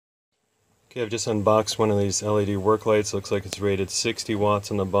Okay, I've just unboxed one of these LED work lights. Looks like it's rated 60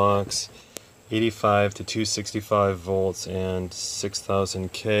 watts in the box, 85 to 265 volts, and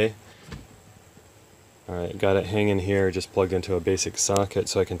 6000 K. Alright, got it hanging here, just plugged into a basic socket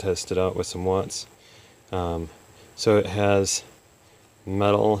so I can test it out with some watts. So it has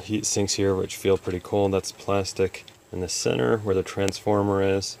metal heat sinks here, which feel pretty cool. That's plastic in the center where the transformer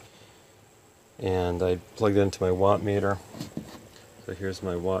is. And I plugged it into my watt meter. So here's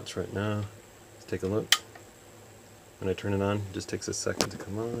my watts right now. Let's take a look. When I turn it on, it just takes a second to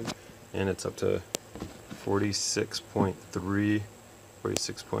come on. And it's up to 46.3,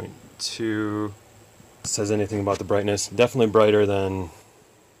 46.2. Says anything about the brightness. Definitely brighter than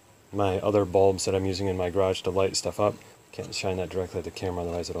my other bulbs that I'm using in my garage to light stuff up. Can't shine that directly at the camera,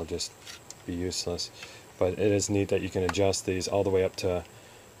 otherwise it'll just be useless. But it is neat that you can adjust these all the way up to,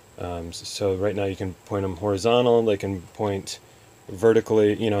 so right now you can point them horizontal, they can point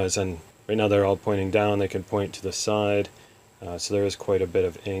vertically, you know, as in right now they're all pointing down, they can point to the side. So there is quite a bit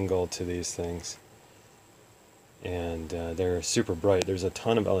of angle to these things. And they're super bright. There's a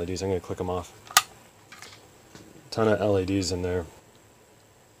ton of LEDs. I'm going to click them off. Ton of LEDs in there.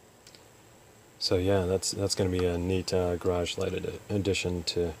 So yeah, that's going to be a neat garage light addition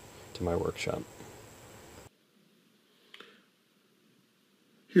to my workshop.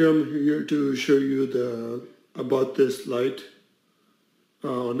 Here I'm here to show you about this light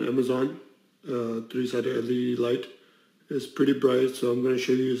on Amazon. 3-sided LED light. It's pretty bright, so I'm going to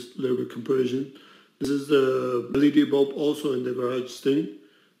show you a little bit comparison. This is the LED bulb also in the garage thing,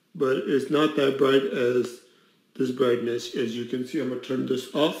 but it's not that bright as this brightness. As you can see, I'm going to turn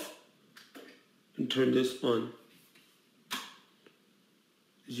this off and turn this on.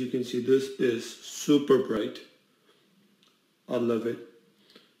 As you can see, this is super bright. I love it.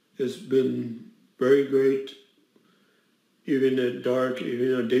 It's been very great. Even at dark,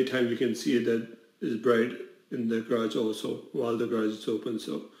 even at daytime, you can see that it's bright in the garage also while the garage is open.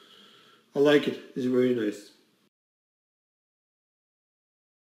 So I like it. It's very nice.